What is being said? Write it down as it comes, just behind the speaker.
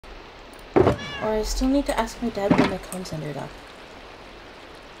Or I still need to ask my dad when my cones ended up.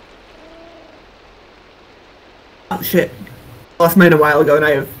 Oh shit. Lost mine a while ago and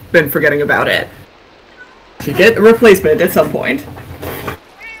I have been forgetting about it. Should get a replacement at some point.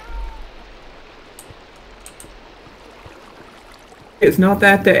 It's not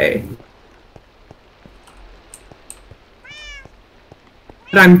that day.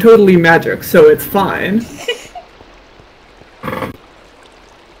 But I'm totally magic, so it's fine.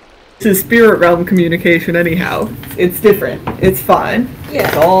 This is spirit realm communication anyhow. It's different. It's fine. Yeah.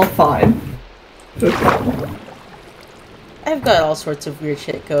 It's all fine. I've got all sorts of weird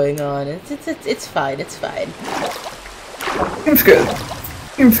shit going on. It's fine. It's fine. Seems good.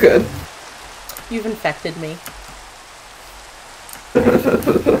 Seems good. You've infected me.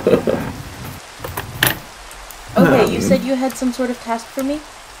 Okay, you said you had some sort of task for me?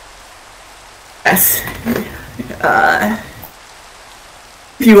 Yes.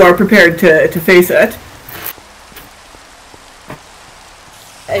 If you are prepared to face it.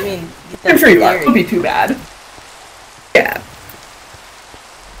 I mean, I'm sure you are. It won't be too bad. Yeah.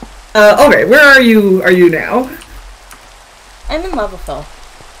 Okay, where are you now? I'm in Lava Fall.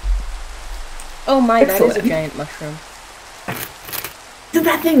 Oh my, Excellent. that is a giant mushroom. Isn't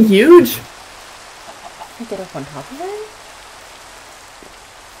that thing huge? Can I get up on top of it?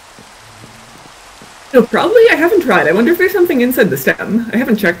 No, probably. I haven't tried. I wonder if there's something inside the stem. I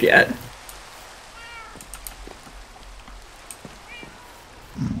haven't checked yet.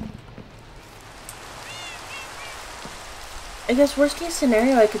 I guess worst case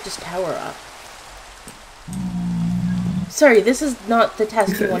scenario, I could just tower up. Sorry, this is not the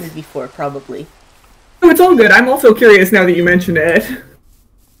task you wanted before, probably. Oh, it's all good. I'm also curious now that you mention it.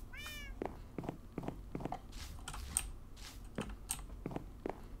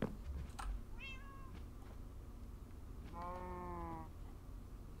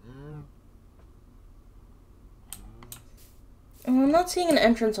 Well, I'm not seeing an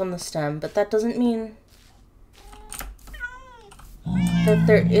entrance on the stem, but that doesn't mean that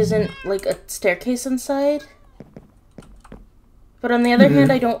there isn't, like, a staircase inside. But on the other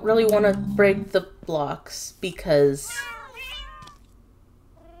hand, I don't really want to break the blocks because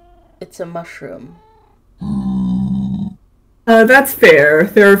it's a mushroom. That's fair.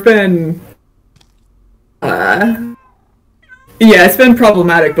 There have been... yeah, it's been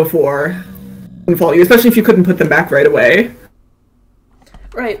problematic before. Fault you, especially if you couldn't put them back right away.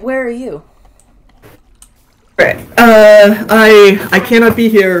 Right, where are you? Right. I cannot be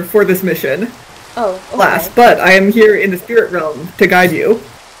here for this mission. Oh, okay. Class, but I am here in the spirit realm to guide you.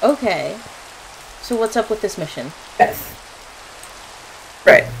 Okay. So what's up with this mission? Yes.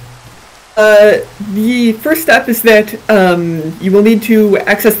 Right. The first step is that, you will need to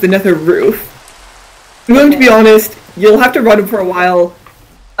access the Nether roof. I'm going to be honest, you'll have to run it for a while,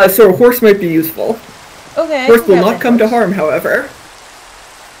 so a horse might be useful. Okay. Horse will not come to harm, however.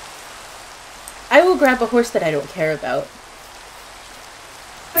 I will grab a horse that I don't care about.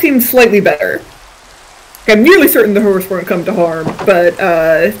 That seems slightly better. I'm nearly certain the horse won't come to harm, but,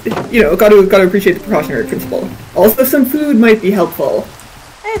 you know, gotta appreciate the precautionary principle. Also, some food might be helpful.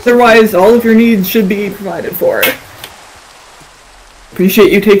 Otherwise, all of your needs should be provided for.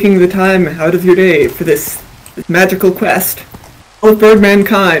 Appreciate you taking the time out of your day for this magical quest. All of bird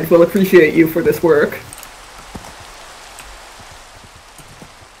mankind will appreciate you for this work.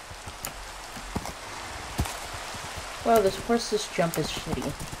 Wow, this horse's jump is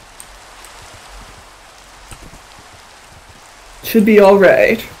shitty. Should be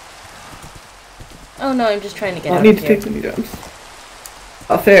alright. Oh no, I'm just trying to get Not out need of to here. take any jumps.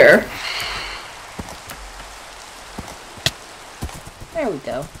 Fair. There we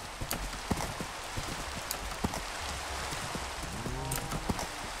go.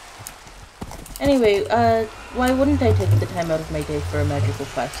 Anyway, why wouldn't I take the time out of my day for a magical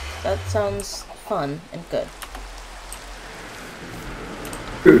quest? That sounds fun and good.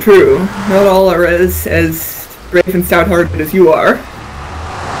 True, true. Not all are as brave and stout-hearted as you are.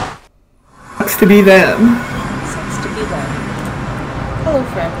 Sucks to be them. Sucks to be them. Hello,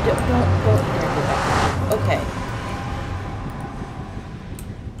 friend. Don't dare go back. Okay.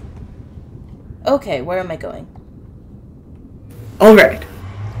 Okay, where am I going? Alright.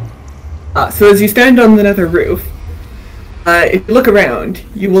 So as you stand on the Nether roof, if you look around,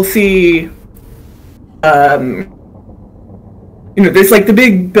 you will see, you know, there's like the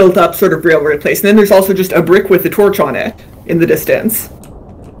big built-up sort of railroad place, and then there's also just a brick with a torch on it in the distance.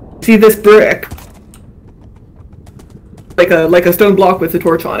 See this brick? Like a stone block with a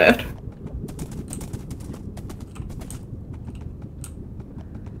torch on it.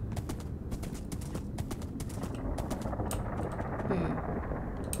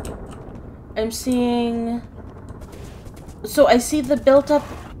 I'm seeing... So I see the built-up...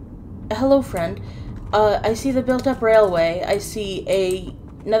 Hello, friend. I see the built-up railway. I see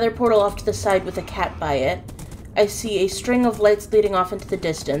another portal off to the side with a cat by it. I see a string of lights leading off into the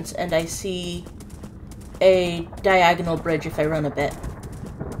distance, and I see a diagonal bridge if I run a bit.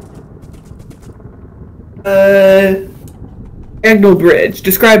 Diagonal bridge.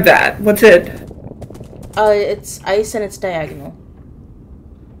 Describe that. What's it? It's ice and it's diagonal.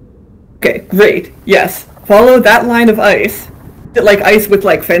 Okay, great. Yes. Follow that line of ice. Is it like ice with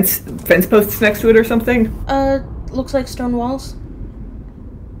like fence posts next to it or something? Looks like stone walls.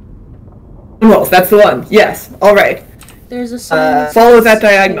 Walls, that's the one. Yes. All right. There's a sign. Follow that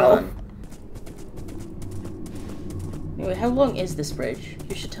diagonal. Anyway, how long is this bridge?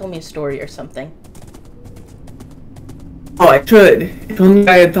 You should tell me a story or something. Oh, I should. If only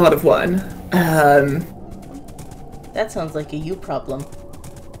I had thought of one. That sounds like a you problem.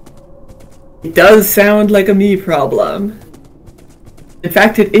 It does sound like a me problem. In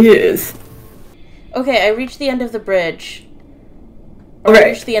fact, it is. Okay, I reached the end of the bridge. Okay. I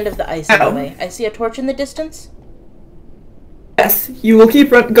reached the end of the ice anyway. I see a torch in the distance. Yes, you will keep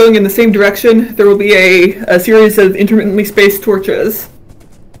going in the same direction. There will be a series of intermittently spaced torches.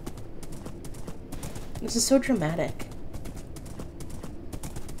 This is so dramatic.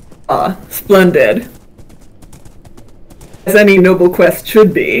 Ah, splendid. As any noble quest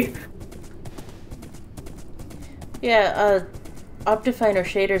should be. Yeah, Optifine or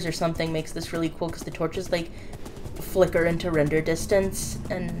shaders or something makes this really cool because the torches, like, flicker into render distance,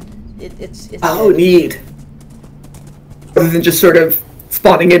 and it's Oh, neat. Rather than just sort of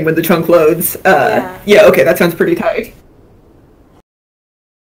spawning in when the chunk loads. Yeah, okay, that sounds pretty tight.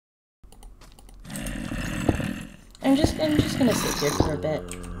 I'm just gonna sit here for a bit.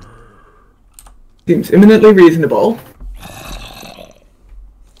 Seems eminently reasonable.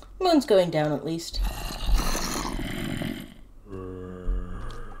 Moon's going down at least.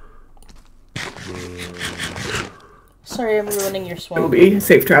 Sorry, I'm ruining your swamp. It will be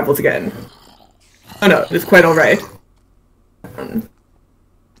safe travels again. Oh no, it's quite alright.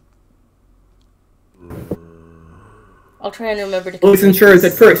 I'll try and remember to Please ensure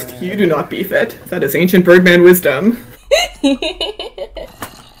that first, you do not beef it. That is ancient birdman wisdom.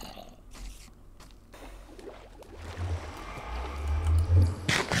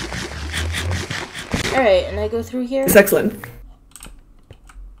 Alright, and I go through here? It's excellent.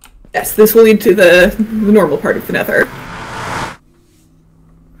 Yes, this will lead to the normal part of the Nether.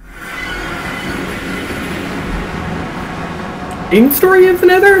 Main story of the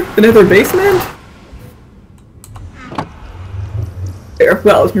Nether? The Nether basement? There,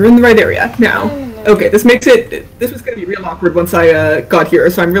 well, you're in the right area now. Okay, this makes it... This was going to be real awkward once I got here,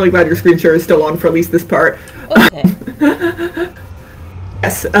 so I'm really glad your screen share is still on for at least this part. Okay.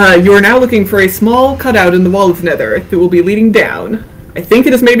 Yes, you are now looking for a small cutout in the wall of the Nether that will be leading down. I think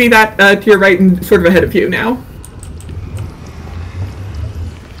it is maybe that to your right and sort of ahead of you now.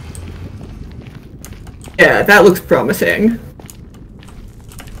 Yeah, that looks promising.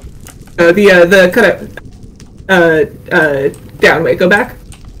 The cutout, down, wait, go back.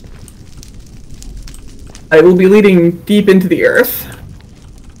 It will be leading deep into the earth.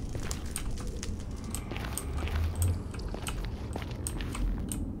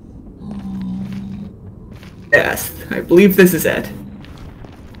 Yes, I believe this is it.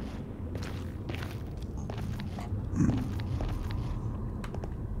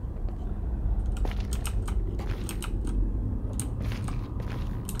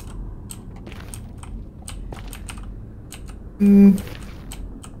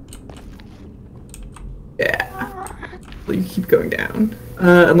 Yeah. Well, you keep going down.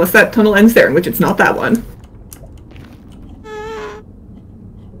 Unless that tunnel ends there, in which it's not that one.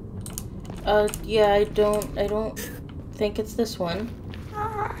 Yeah, I don't think it's this one.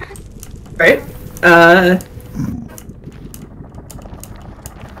 Right? In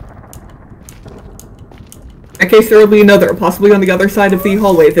that case, there will be another, possibly on the other side of the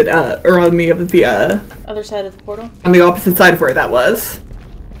hallway that, or on the Other side of the portal? On the opposite side of where that was.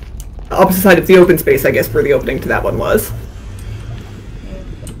 The opposite side of the open space, I guess, where the opening to that one was.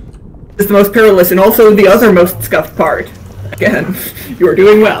 It's the most perilous and also the other most scuffed part. Again, you are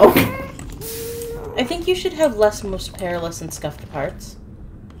doing well. I think you should have less most perilous and scuffed parts.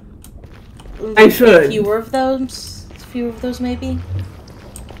 I should. Fewer of those maybe?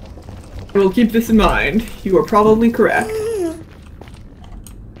 I will keep this in mind. You are probably correct.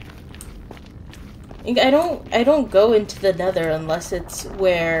 I don't go into the Nether unless it's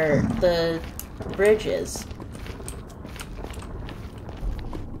where the bridge is.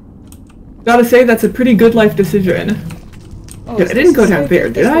 Gotta say, that's a pretty good life decision. Oh, I didn't go down there,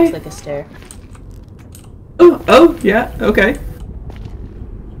 did I? Looks like a stair. Oh, yeah, okay.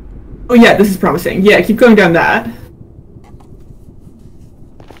 Oh yeah, this is promising. Yeah, keep going down that.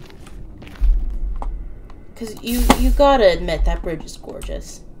 Because you gotta admit, that bridge is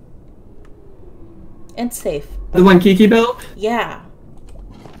gorgeous. And safe. The one Kiki built? Yeah.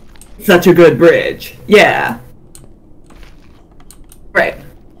 Such a good bridge. Yeah. Right.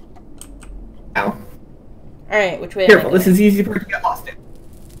 Ow. Alright, which way Careful, am I this is easy for it to get lost in.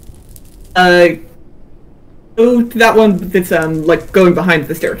 Go to that one that's, like, going behind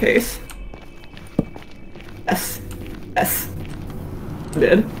the staircase. Yes. Yes.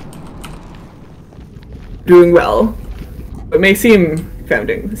 Did. Doing well. It may seem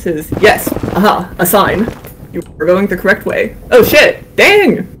founding. This is, yes, aha, a sign. You were going the correct way. Oh shit!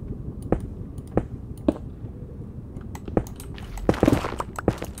 Dang!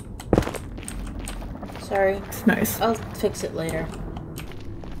 Sorry. Nice. I'll fix it later.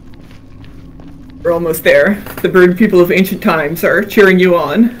 We're almost there. The bird people of ancient times are cheering you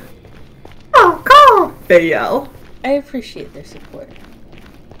on. Oh, call! They yell. I appreciate their support.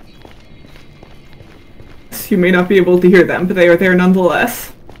 You may not be able to hear them, but they are there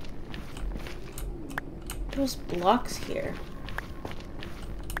nonetheless. Those blocks here.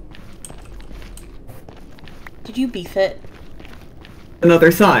 Did you beef it?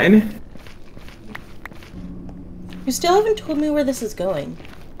 Another sign. You still haven't told me where this is going.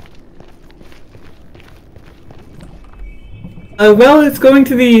 Well, it's going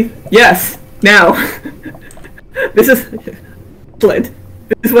to the... Yes, now. This is... Flint.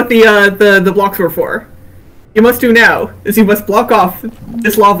 This is what the blocks were for. You must do now, is you must block off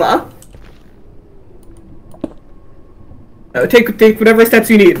this lava. Take whatever steps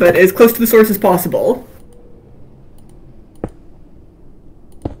you need, but as close to the source as possible.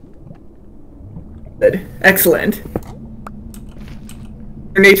 Good. Excellent.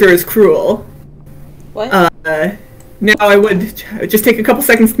 Your nature is cruel. What? Now I would just take a couple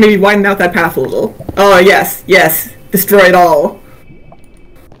seconds to maybe widen out that path a little. Oh, yes, yes. Destroy it all.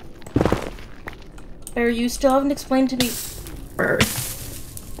 You still haven't explained to me...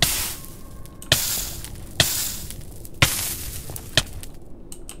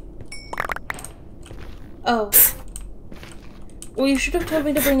 Oh. Well, you should have told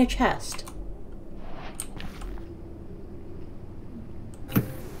me to bring a chest. In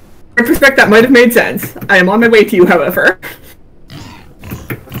retrospect, that might have made sense. I am on my way to you, however.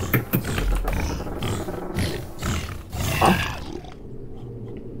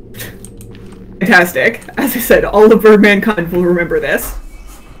 Fantastic. As I said, all of mankind will remember this.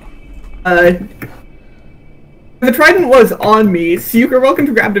 The trident was on me, so you're welcome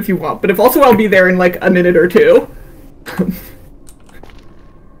to grab it if you want, but if also I'll be there in like a minute or two.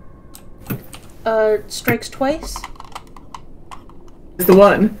 Strikes twice? It's the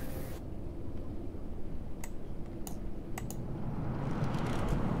one.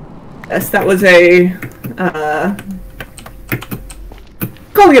 Yes, that was a,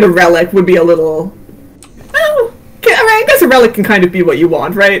 calling it a relic would be a little... Well, I guess a relic can kind of be what you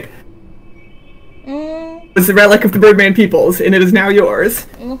want, right? It's the relic of the Birdman peoples, and it is now yours.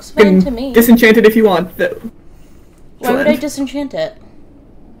 It looks fine to me. Disenchant it if you want, though. Why would I disenchant it?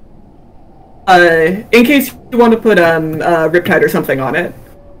 In case you want to put, Riptide or something on it.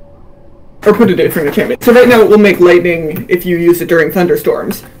 Or put a different enchantment. So right now it will make lightning if you use it during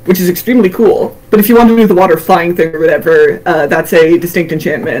thunderstorms, which is extremely cool. But if you want to do the water flying thing or whatever, that's a distinct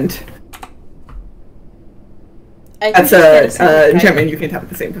enchantment. That's a enchantment you can't have at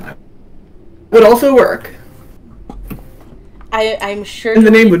the same time. Would also work. I'm sure. And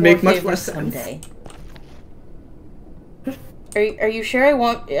the name would make much less sense. Someday. Are you sure I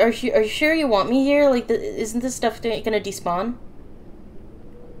want? Are you sure you want me here? Like, isn't this stuff gonna despawn?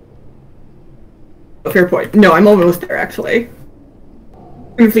 Fair point. No, I'm almost there, actually.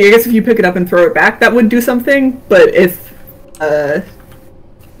 I guess if you pick it up and throw it back, that would do something, but if, I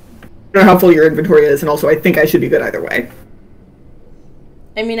don't know how full your inventory is, and also I think I should be good either way.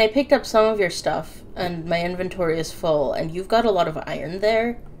 I mean, I picked up some of your stuff, and my inventory is full, and you've got a lot of iron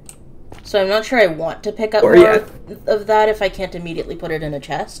there, so I'm not sure I want to pick up more of that if I can't immediately put it in a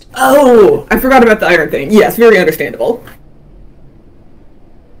chest. Oh! I forgot about the iron thing. Yes, very understandable.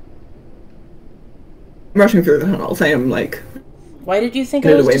 I'm rushing through the tunnels. I am, like... Why did you think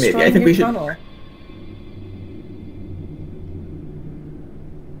I was destroying I think your tunnel?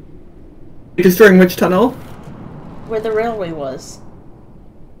 You're destroying which tunnel? Where the railway was.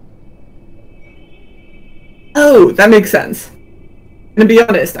 Oh, that makes sense. And to be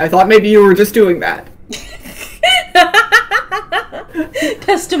honest, I thought maybe you were just doing that.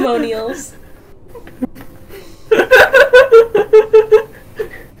 Testimonials.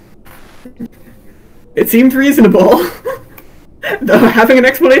 It seemed reasonable. Though having an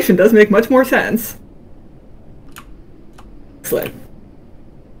explanation does make much more sense. Excellent.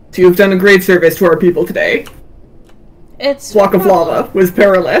 So you've done a great service to our people today. It's Block of lava was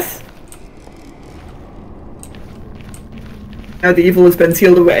perilous. Now the evil has been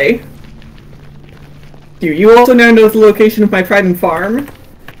sealed away. You also now know the location of my Trident farm.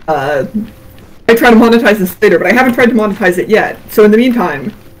 I try to monetize this later, but I haven't tried to monetize it yet. So in the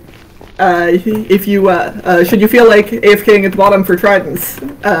meantime, if you, should you feel like AFKing at the bottom for Tridents,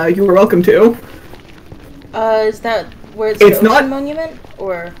 you are welcome to. Is that where it's the ocean monument,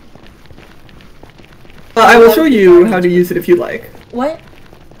 or? I will show you how to use it if you like. What?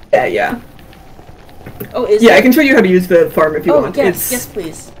 Yeah. Oh, is I can show you how to use the farm if you want. Yes,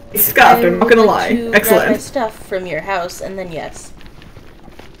 please. It's scuffed, I'm not gonna lie. Excellent. Grab my stuff from your house, and then yes.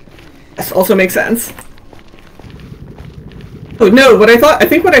 This also makes sense. Oh no, I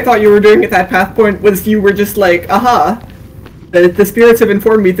think what I thought you were doing at that path point was you were just like, aha, the spirits have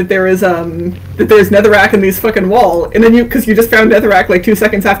informed me that there's netherrack in these fucking wall, and then because you just found netherrack like 2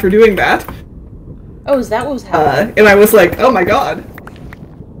 seconds after doing that. Oh, is that what was happening? And I was like, oh my god.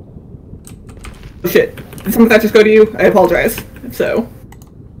 Oh shit. Did some of that just go to you? I apologize. So.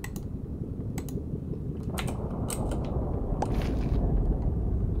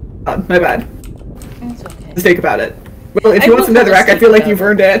 My bad. It's okay. Mistake about it. Well, if you want some netherrack, I feel like you've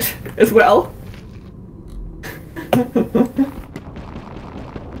earned it as well.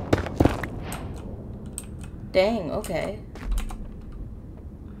 Dang, okay.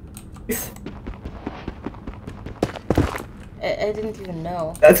 I didn't even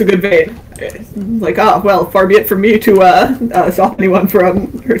know. That's a good vein. Like, well, far be it from me to stop anyone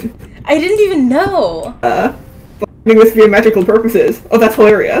from... I didn't even know! Finding this via magical purposes. Oh, that's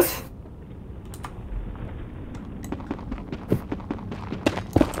hilarious.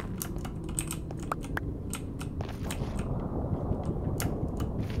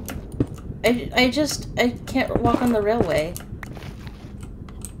 I can't walk on the railway.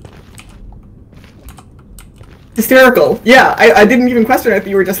 Hysterical. Yeah, I didn't even question it, but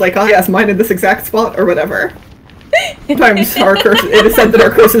you were just like, oh yes, mine in this exact spot, or whatever. Sometimes it is said that our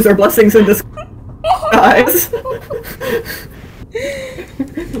curses are blessings in disguise.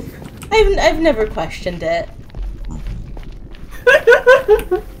 I've never questioned it.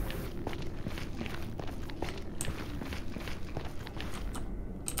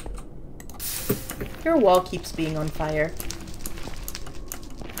 Your wall keeps being on fire.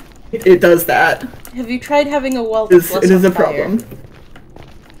 It does that. Have you tried having a wall that's less on fire? It is a problem.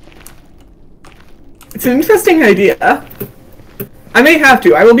 It's an interesting idea. I may have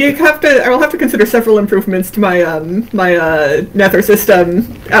to. I will have to consider several improvements to my my Nether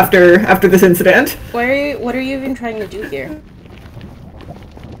system after this incident. What are you even trying to do here?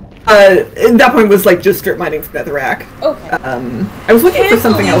 At that point was like just strip mining from netherrack. Okay. I was looking for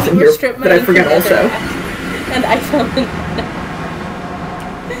something else in here that I forget also. And I found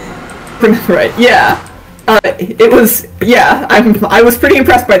right, yeah. It was, yeah, I was pretty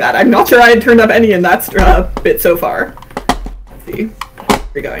impressed by that. I'm not sure I had turned up any in that bit so far. Let's see.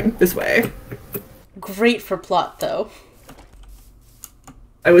 We're going this way. Great for plot, though.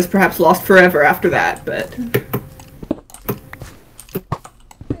 I was perhaps lost forever after that, but...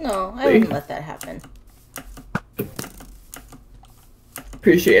 No, I wouldn't let that happen.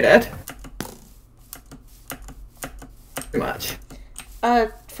 Appreciate it. Too much.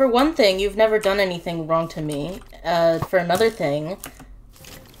 For one thing, you've never done anything wrong to me. For another thing,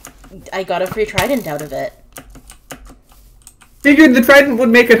 I got a free trident out of it. Figured the trident would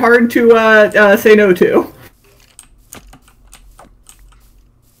make it hard to, say no to.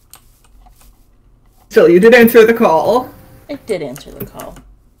 Still, you did answer the call. I did answer the call.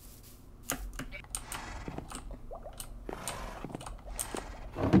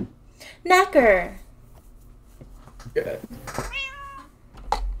 Knacker! Good.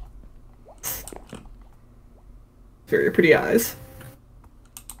 Very pretty eyes.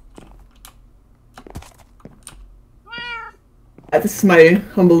 This is my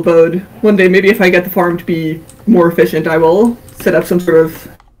humble abode. One day, maybe if I get the farm to be more efficient, I will set up some sort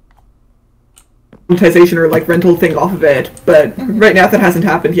of monetization or like rental thing off of it, but right now that hasn't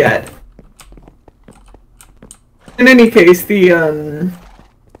happened yet. In any case, the farm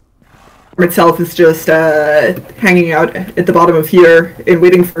itself is just hanging out at the bottom of here and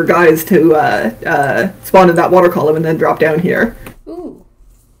waiting for guys to spawn in that water column and then drop down here. Ooh.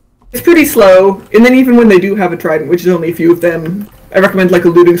 It's pretty slow, and then even when they do have a trident, which is only a few of them, I recommend like a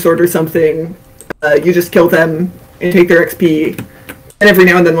looting sword or something. You just kill them and take their XP, and every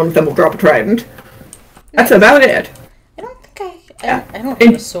now and then one of them will drop a trident. That's about it. I don't think I don't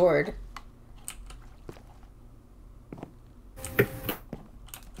have a sword.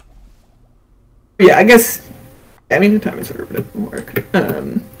 Yeah, I guess. I mean, the time is sort of a work.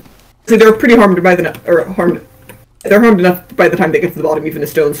 So they're pretty harmed by they're harmed enough by the time they get to the bottom. Even a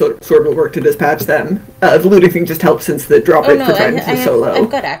stone sword will work to dispatch them. The looting thing just helps since the drop rate for tridents is so low. I've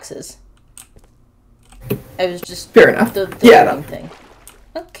got axes. I was just fair enough. The looting thing.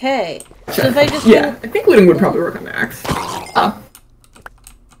 Okay. So if I just I think looting would probably work on the axe.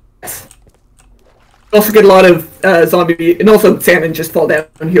 Yes. Also get a lot of zombie, and also salmon just fall down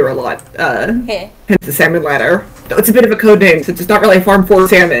here a lot. Hence the salmon ladder. Though it's a bit of a code name since it's not really a farm for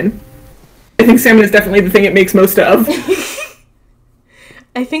salmon. I think salmon is definitely the thing it makes most of.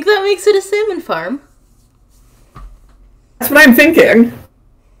 I think that makes it a salmon farm. That's what I'm thinking.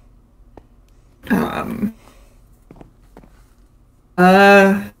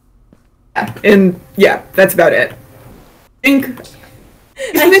 And yeah, that's about it.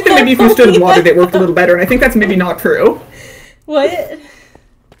 I think that maybe if you stood in water, they worked a little better, and I think that's maybe not true. What?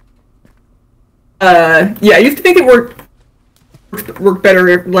 Yeah, I used to think it worked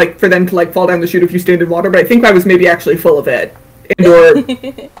better, like, for them to, like, fall down the chute if you stand in water, but I think I was maybe actually full of it, and or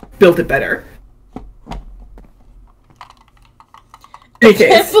built it better. I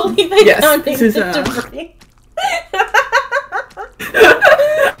can't believe I found the debris.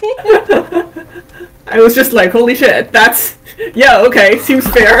 I was just like, holy shit, that's... Yeah, okay, seems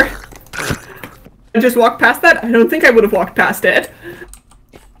fair. I just walked past that? I don't think I would have walked past it.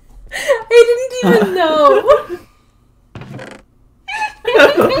 I didn't even know.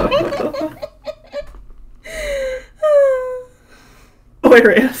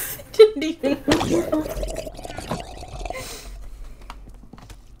 Hilarious. I didn't even know.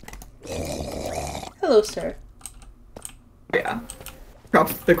 Hello, sir. Yeah.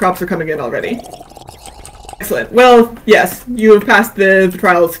 The crops are coming in already. Excellent. Well, yes, you have passed the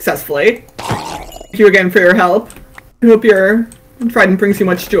trial successfully. Thank you again for your help. I hope your trident brings you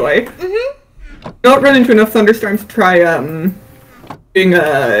much joy. Don't run into enough thunderstorms to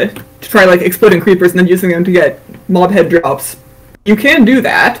try, like, exploding creepers and then using them to get mob head drops. You can do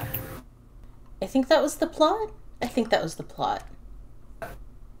that. I think that was the plot.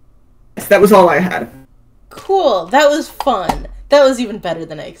 Yes, that was all I had. Cool. That was fun. That was even better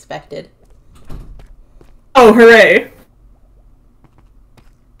than I expected. Oh, hooray! I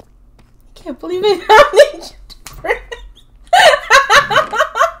can't believe I found ancient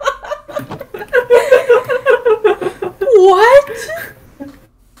What?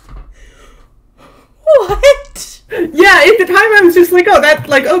 What? Yeah, at the time I was just like, oh, that,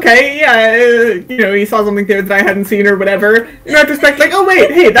 like, okay, yeah, you know, he saw something there that I hadn't seen or whatever. In retrospect, like, oh wait,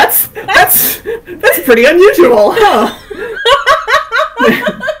 hey, that's pretty unusual, huh?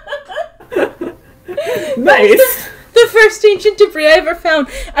 Nice. The first ancient debris I ever found.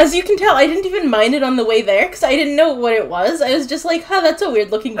 As you can tell, I didn't even mind it on the way there, because I didn't know what it was. I was just like, huh, that's a weird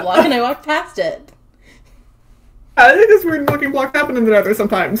looking block, and I walked past it. I think this weird looking block happen in the Nether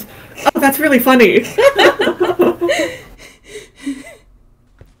sometimes. Oh, that's really funny.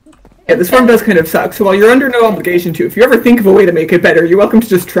 Yeah, this farm does kind of suck, so while you're under no obligation to, if you ever think of a way to make it better, you're welcome to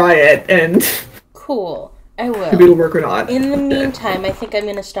just try it, and... Cool. I will. Maybe it'll work or not. In the meantime, I think I'm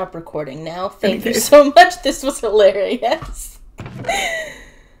going to stop recording now. Thank you so much. This was hilarious.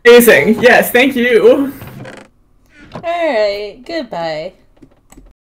 Amazing. Yes, thank you. Alright, goodbye.